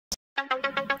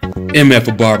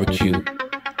Mfer Bbq.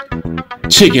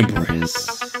 Chicken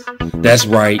breast. That's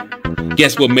right.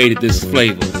 Guess what made it this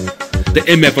flavor? The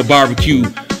Mfer Bbq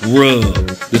rub.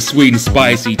 The sweet and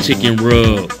spicy chicken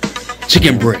rub.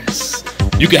 Chicken breast.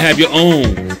 You can have your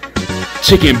own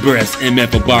chicken breast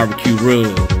Mfer Bbq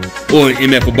rub. Or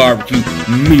an Mfer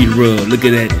Bbq meat rub. Look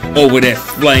at that. Over that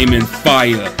flaming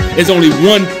fire. There's only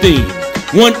one thing,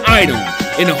 one item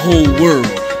in the whole world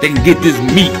that can get this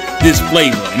meat, this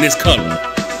flavor, and this color.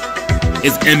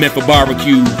 It's Mfer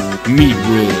Bbq meat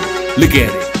rub. Look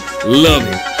at it. Love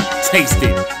it. Taste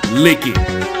it. Lick it.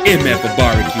 Mfer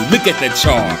Bbq. Look at that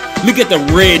char. Look at the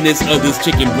redness of this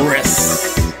chicken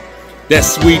breast. That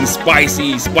sweet and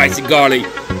spicy garlic.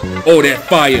 Oh, that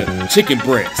fire chicken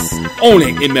breast.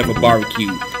 Only Mfer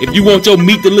Bbq. If you want your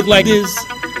meat to look like this,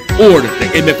 order the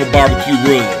Mfer Bbq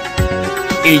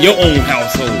rub. In your own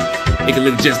household, it can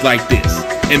look just like this.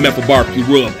 Mfer Bbq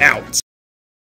rub out.